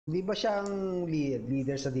Hindi ba siya ang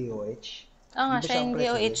leader sa DOH? Oo nga, Di ba siya ang yung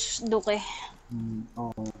president? DOH Duke.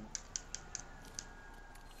 Oo.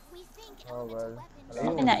 Oh, well.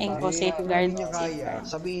 Ano kinain ko? Kung Safeguard. hindi niya kaya,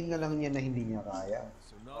 sabihin na lang niya na hindi niya kaya.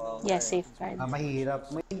 Yes, safeguard. Mahirap.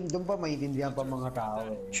 Doon pa maintindihan pa mga tao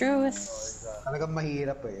eh. Truth. Talagang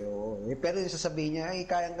mahirap eh. Oo. Pero yung sasabihin niya, ay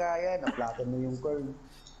kayang-kaya, na-flatten mo yung curve.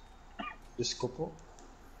 Diyos ko po.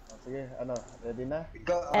 Sige, ano, ready na?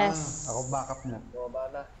 Ikaw, Yes. ako backup na. Bumaba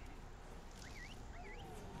na.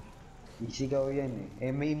 Isigaw yan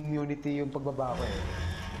eh. May immunity yung pagbaba ko eh.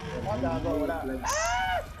 Gago, wala.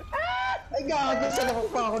 Ay gago, saan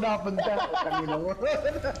ako napunta? Tangina mo.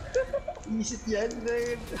 Isip yan.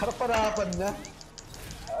 Harap-harapan na.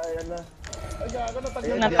 Ay, ano. Ay, gago,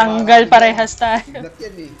 natanggal. Natanggal parehas tayo. Ignat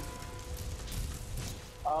yan eh.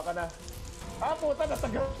 Ka na. Puta,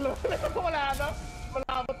 natanggal. Wala na.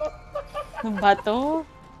 Wala mo to. Ano ba to?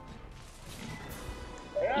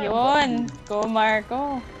 Yun. Go,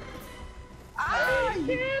 Marco. Ay,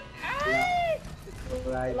 shit! Ay!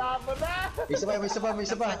 Alright. Wala mo na. May isa pa. May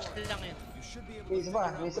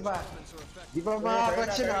isa pa. Di ba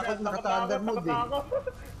makakatch yun ako naka-thunder mode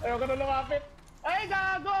eh. Ayoko na lumapit. Ay,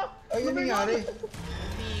 gago! Ay, yun nangyari.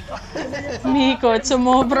 Mikot.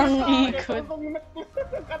 Sumobrang ikot.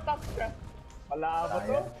 Katap ka. Wala mo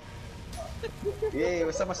to. Yay,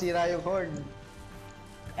 basta masira yung horn.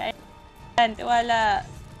 Ayan, tiwala.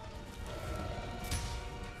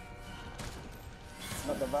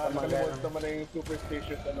 Diba? Nakalimutan naman na yung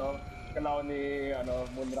superstitious, kalaw ni,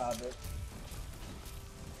 Moonrabbit.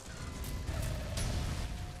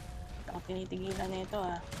 Ako tinitigilan na ito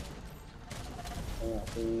ah.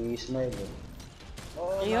 Si Ismail eh.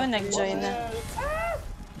 Ayun, nag-join na.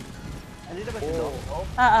 Andito ba si Doc?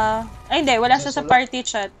 Ay, hindi. Wala siya sa party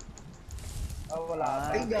chat.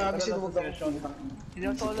 Wala. Ay, gabi sino mag-session.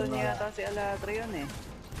 Sinusolo niya yata si Alatreon eh.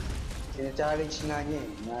 Sina-challenge nga niya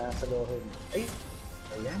eh, nasa lohin. Ay,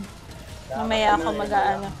 ayan. Mamaya ako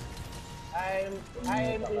mag-aano.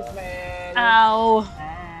 I'm Ismael. Ow!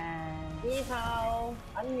 Ihaw.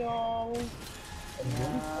 Anyong.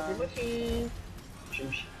 Moshi.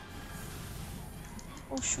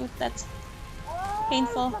 Oh shoot, that's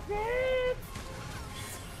painful. Sakit!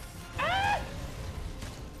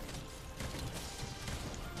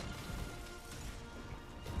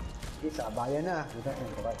 Sabayan na.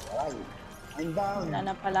 I'm down. Wala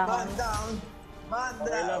na pala ako. Man down. Man Okay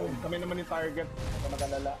lang, down. kami naman yung target. Huwag ka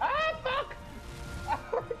mag-alala. Fuck!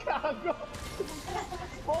 Gago!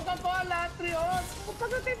 Buka po, Alatreon! Buka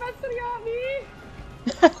sa Timatriami!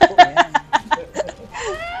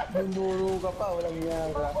 Nanduro ka pa, walang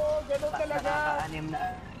yara. Oo, ganun talaga! Nakaka-anim na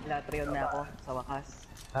Alatreon na ako sa wakas.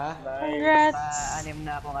 Ha? Congrats! Pa-anim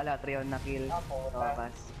na akong Alatreon na kill sa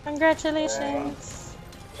wakas. Congratulations!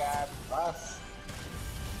 Pass.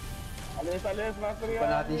 Alis, Matriami! Pa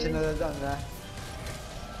natin siya naladown, ha?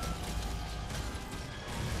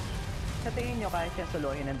 Sa tingin nyo kaya siya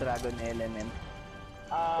solohin ng Dragon Element?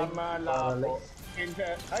 Malabo.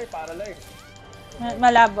 Ay, paralyze.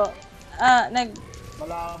 Malabo.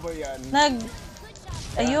 Malabo yan.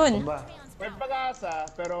 Ayun. Ba? May pag-asa,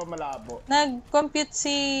 pero malabo. Nag-compute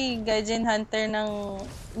si Gaijin Hunter ng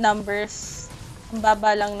numbers. Ang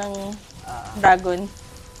baba lang ng dragon.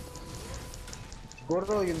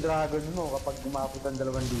 Siguro yung dragon mo kapag umabot ang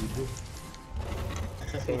 2,000.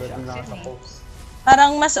 Sulat yung nasa post.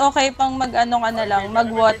 Parang mas okay pang mag-ano ka na lang,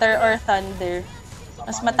 mag-water or thunder.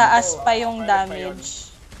 Mas mataas pa yung damage.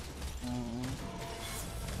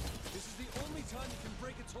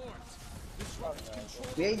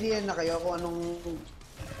 May idea na kayo kung anong...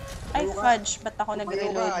 Ay, fudge. Ba't ako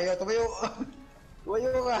nag-reload?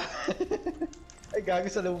 Tumayo ka! Ay, gago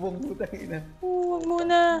sa lubong mo, tangina. Huwag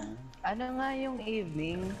muna. Ano nga yung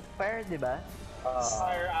evening? Fire, di ba?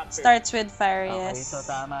 Fire active. Starts with fire, Okay, yes. so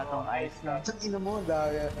tama tong ice na. Sa ina mo,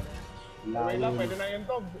 dahil... Wait lang, pwede na yun,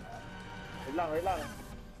 Dog. Wait lang.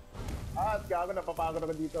 Gago, napapagod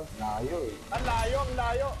ako dito. Layo eh. Ang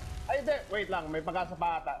layo. Ay, hindi. Wait lang, may pag-asa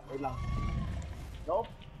pa ata. Wait lang. Nope.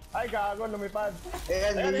 Ay, gago, lumipad.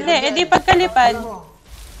 Hindi, edi pagkalipad.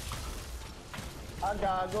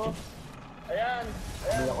 Gago. Ayan.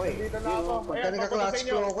 Hindi ako eh. Dito na ako. Pagka nagka-clutch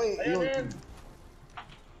flow ako eh. Ayan.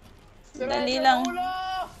 Dali lang.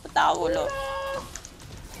 Puta ka ulo.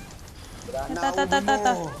 Siraan na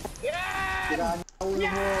Ta-ta-ta-ta-ta. ulo mo. Siraan na ulo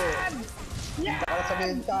mo. Para sa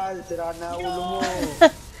mental, siraan na ulo mo.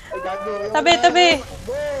 Ay, gago. Tabi!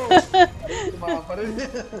 Go! Ay, tumama pa rin.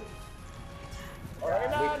 Okay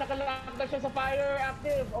na, nakalock na siya sa fire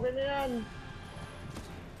active. Okay na yan.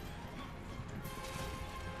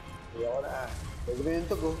 Hindi ako na. Pwede ba yung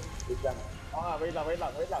tug oh? Wait lang. Wait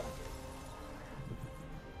lang.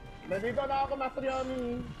 Nandito na ako, Master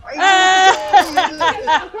Yomi.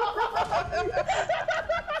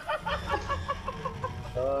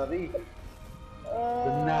 Sorry.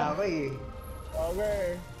 Doon na ako eh.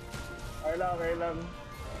 Okay. Okay lang.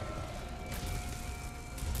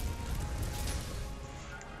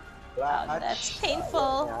 Wow, that's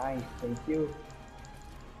painful. Nice, thank you.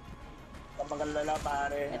 Kapagalala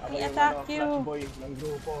pare. Let Ako me yung attack clutch you. boy ng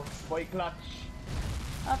grupo. Boy Clutch.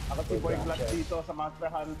 Up. Ako si Boy Clutch dito sa Master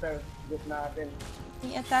Hunter. Group natin. Let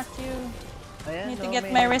me attack you. Ayan, Need to no, get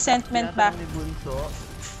may my resentment back. Ni Bunso.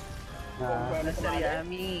 Master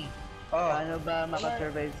Yami. Paano ba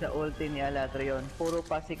makasurvive sa ulti ni Alatreon? Puro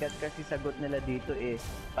pasikat kasi sagot nila dito eh.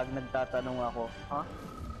 Pag nagtatanong ako. Ha?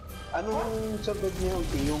 Anong sagot niya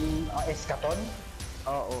ulti? Yung Escaton?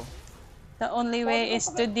 Oo. The only way is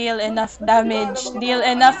to deal enough damage. Deal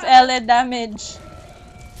enough LE damage.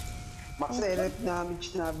 Max elite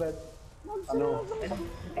damage na ba? Ano?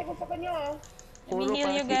 Ako sa kanya ah. Let me Puro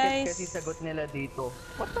heal you pasikat guys. kasi sagot nila dito.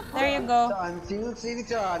 There you go. Saan? Sino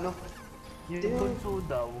sa ano? Yung Bunso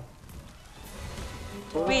daw.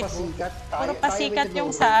 Puro Wait. pasikat. Puro pasikat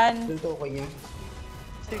yung saan? Yung toko niya.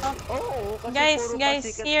 Oo, kasi Guys, puro guys,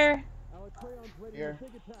 pasikat. here. Here.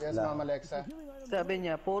 Yes, Ma'am Alexa. Sabi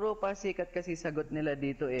niya, puro pasikat kasi sagot nila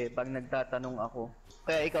dito eh pag nagtatanong ako.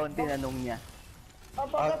 Kaya ikaw ang tinanong niya.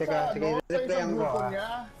 Teka, sige, replyan ko niya.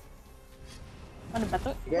 Ano ba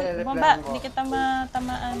to? Sige, Uy, replyan bumaba, ko. hindi kita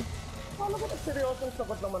matamaan. Paano ko seryosong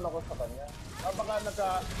sagot naman ako sa kanya? Baka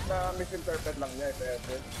na-misinterpret lang niya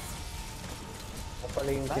ito. Ako pala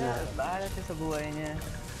yung sinabi. Bahala siya sa buhay niya.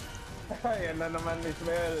 Yan na naman,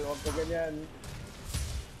 Ismael. Huwag ka ganyan.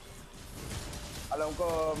 Alam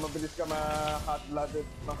ko, mabilis ka ma-hot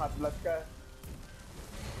blood ka.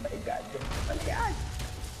 My God. My God.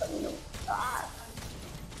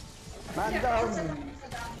 Man down!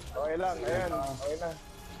 Okay lang, ayan. Okay na.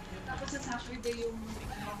 Tapos sa Saturday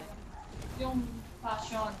yung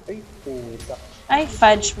fashion. Ay, puta. Ay,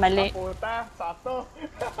 fudge, mali. Puta, sakto.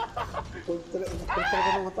 Kontra ka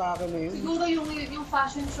ng atake na yun. Siguro yung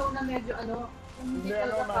fashion show na medyo ano, Hindi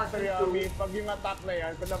ano, Master Yami, pag yung attack na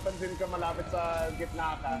yan, kung napansin ka malapit sa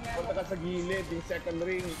gitna ka, punta ka sa gilid, yung second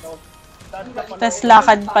ring, Tapos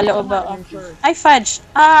lakad paloob ako. Ay, fudge!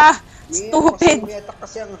 Ah! Stupid! May attack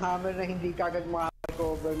kasi ang hammer na hindi kagad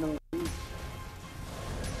makarecover ng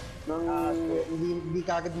hindi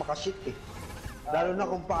kagad makashit eh. Lalo na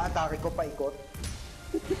kung pa-atake ko paikot.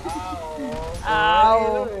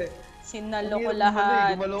 Ow! Sinalo ko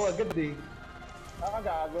lahat. Gumalaw agad eh.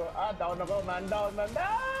 Gago. Down ako. Man down. Man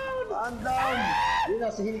down! Yun na,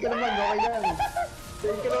 sige ka naman. Okay lang.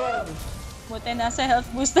 Sige ka naman. Buti nasa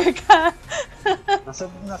health booster ka.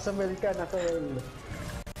 Nasa well ka. Nasa well.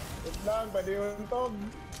 Wait lang. Pwede yung tog.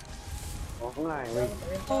 Oo nga eh. Wait.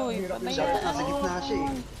 Uy, patayan Nasa gitna siya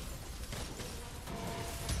eh.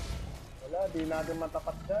 Wala. Di natin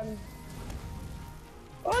matapat dyan.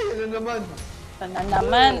 Ay, ano naman? Ito na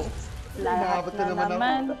naman. Lahat Umabot na na naman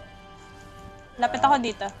naman. Lapit ako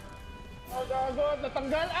dito. Gago.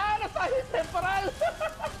 Natanggal. Nasa temporal.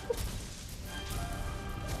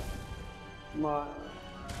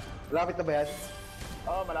 Lapit na ba yan?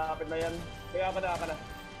 Malapit na yan. Kaya ka na.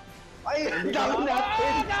 Ay, ang dami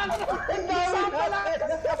natin! Ang dami natin!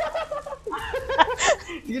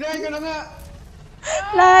 Ginahin ko na nga!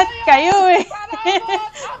 Lahat kayo eh.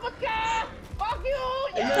 Abot ka! Fuck you!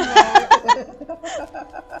 Ayun na!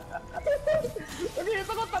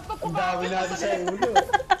 Dito ko tatlo Ang dami natin sa ulo.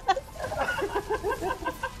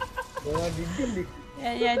 Mga gigil eh.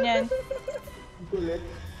 Yan. Ang kulit.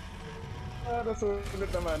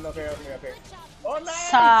 Nasulit naman. Okay. Oh, nice!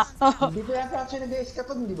 Sakto. Hindi pa yata siya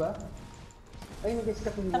nag-escaton, di ba? Ay,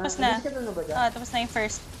 nag-escaton na. Tapos na. Nag-escaton na ba siya? Tapos na yung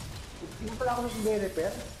first. Hindi pala ako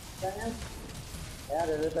nag-repair. Kaya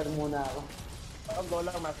re-repair muna ako. Go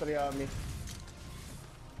lang, Master Yami.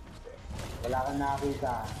 Wala kang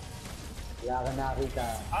nakita.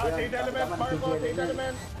 Shade element, Marco, shade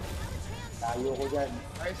element. Tayo ko dyan.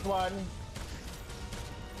 Nice one.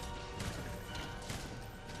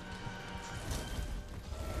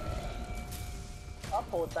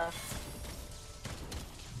 Puta.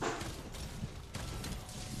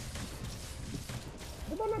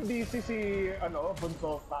 Di ba nang-busy si,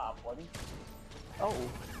 Bunso kahapon? Oo.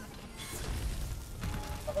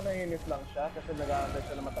 Ako nahinis lang siya kasi nag-aantay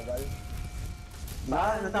siya na matagal.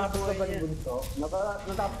 Natapos ka ba ni Bunso?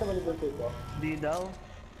 Natapos ka ba ni Bunso ito? Di daw.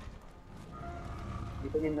 Di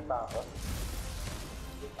pa niya natapos.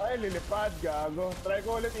 Ay, lilipad, gago. Try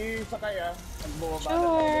ko ulit isakay Nagbumaba na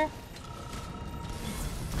Sure.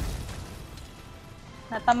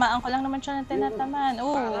 Natamaan ko lang naman siya ng tinatamaan.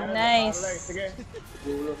 Ooh, nice. Sige.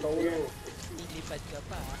 Ulo sa ulo. Lipad ka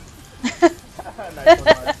pa ha. Nice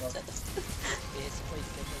one, nice one. Best point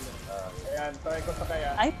ka tuloy. Ayan, try ko sa kaya.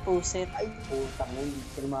 Ay, pusit. Ay, putang yun.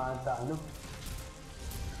 Pirmahan sa ano.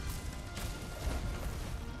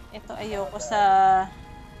 Ito ayoko sa...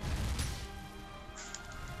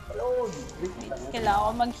 Palod! Kailangan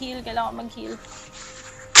ko mag-heal, kailangan ko mag-heal.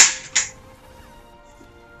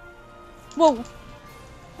 Wow!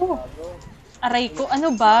 Oh, aray ko,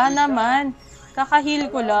 ano ba naman?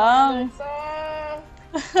 Kaka-heal ko lang.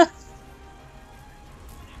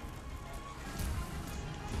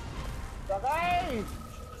 Sakay!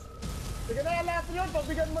 Sige na, Alatreon,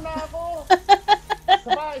 pagbigyan mo na ako!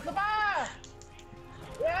 Isa pa!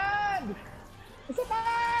 Yan! Isa pa!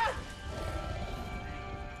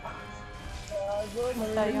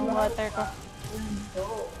 Ito yung water ko.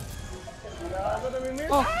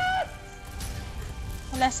 Oh!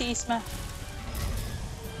 Wala si Isma.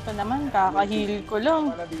 Ito naman, kaka-heal ko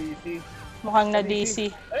lang. Mukhang na-DC.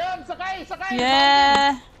 Ayan, sakay! Sakay!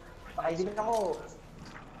 Yeah! Sakay din ako.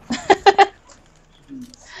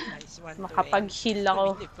 Nice one to Makapag-heal ako.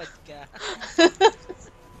 Lipad ka.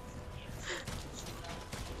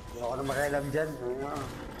 Hindi ako na makialam dyan.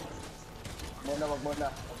 Wag muna.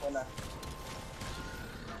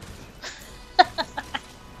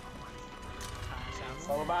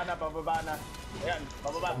 Pababa na. Ayan,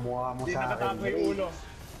 pababa. Mukha mo Di sa akin. nakatako yung ulo.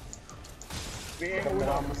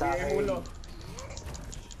 Mukha mo sa akin. ulo.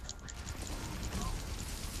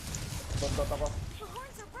 Tontot ako.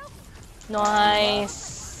 Nice!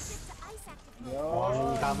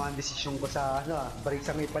 Mukhang tama ang desisyon ko sa ano break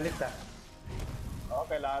sa may palit Oo,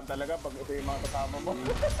 kailangan talaga pag ito yung mga kasama mo.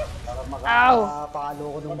 Para makapalo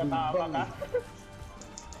ko ng Magkatama bigbang. ka.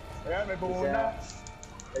 Ayan, may bumuna.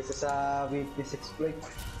 Kaysa sa weakness exploit.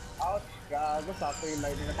 Out. Gago, sakto yung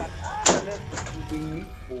lightning attack. Ulit. Hindi.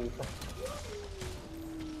 Puta.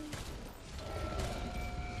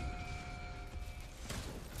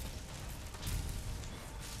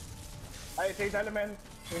 Ay, Sage Element.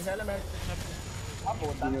 Puta.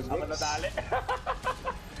 Ako nadali.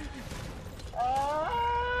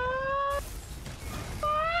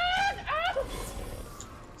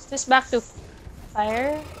 Is this back to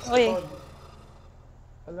fire? Uy,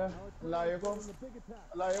 Ala, layo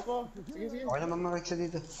ko. Sige. Okay naman mareksa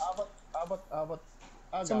dito. Abot.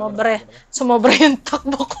 sumobra yung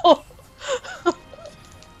takbo ko.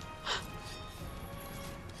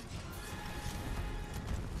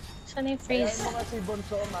 Saan yung freeze? Ayan mga si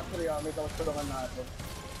Bonso, Matriami, tapos tulungan natin.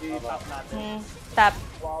 I-tap natin. Tap.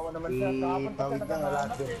 Wawa naman siya. Kahapon pa siya Itawid na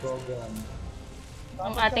lahat naghahanap yung program.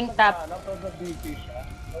 Ang ating tap. Tapos nag-DP siya.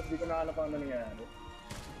 Tapos di ko na alam kung ano nangyari.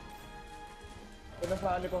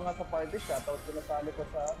 Pinasali ko nga sa party siya, tapos pinasali ko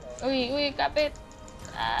sa ano. Uy, kapit.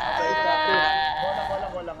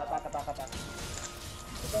 Wala. Atak.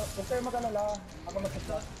 Huwag kayo mag-alala. Ako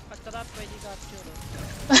masasya. Pagtarap pwede capture.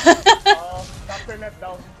 Capture net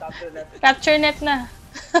down. Capture net na.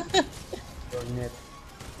 Garnet.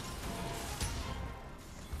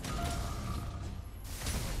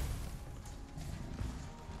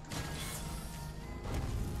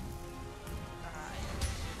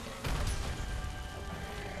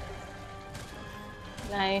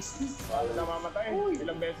 Nice. Wala na mamatay.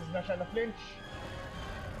 Ilang beses na siya na-flinch.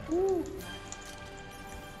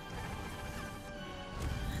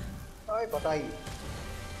 Ay, patay.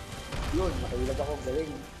 Yun, nakailag ako.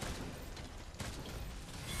 Galing.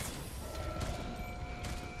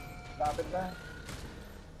 Lapit na.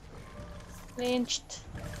 Lynched.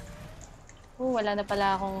 Wala na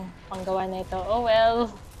pala akong panggawa na ito. Oh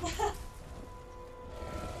well.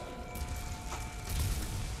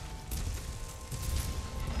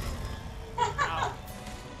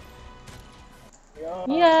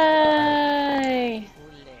 Yay!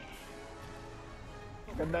 Huli.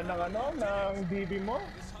 Ganda ng ng DB mo.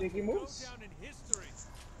 Sticky moves.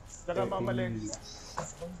 Saka mamalig.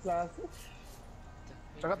 Ang klase.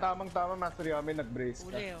 Saka tamang-tama, Master Yami, nag-brace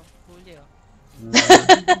ka. Huli oh.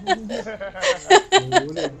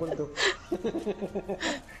 Huli, punto.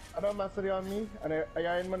 Ano, Master Yami?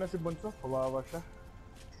 Ayayin mo na si Bunso. Kawawa siya.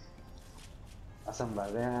 Asan ba?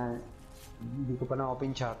 Kaya, hindi ko pa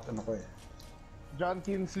na-open chat. Ano ko eh. John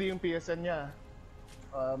Kinsley yung PSN niya.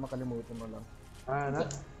 Makalimutan mo lang. Ano?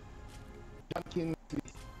 John Kinsley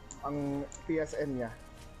ang PSN niya.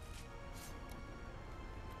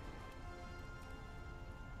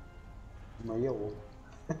 Mayo.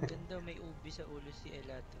 Ganda, may ubi sa ulo si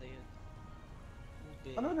Alatreon.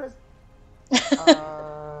 Ubi. Ano na?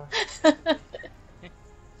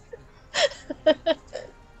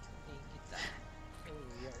 Tingin kita.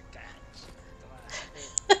 Oh, your catch.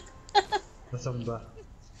 Nasaan ba?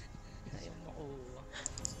 Ayaw makuha.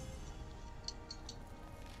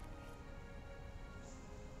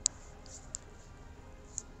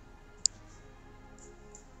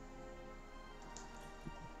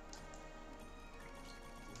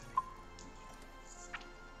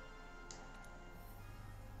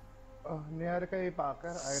 Oh, nangyari kay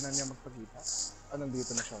Packer, ayaw na niya magpagita. Ah,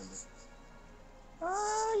 nandito na siya ulit.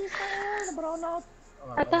 Ah, isa! Na-brown out!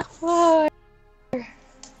 Attack war!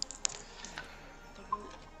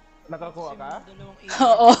 Nakakuha ka? Dalawang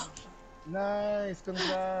Oo. Nice!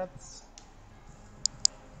 Congrats!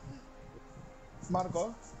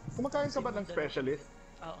 Marco, kumakain ka ba ng specialist?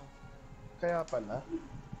 Oo. Kaya pala.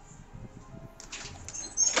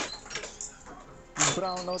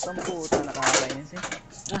 Brownout ang puta, nakakainis eh.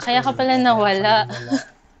 Kaya ka pala nawala.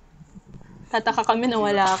 Tataka kami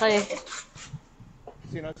nawala ka eh.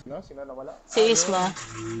 Sino? Sino nawala? Si Isma.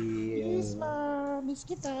 Isma! Miss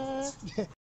kita!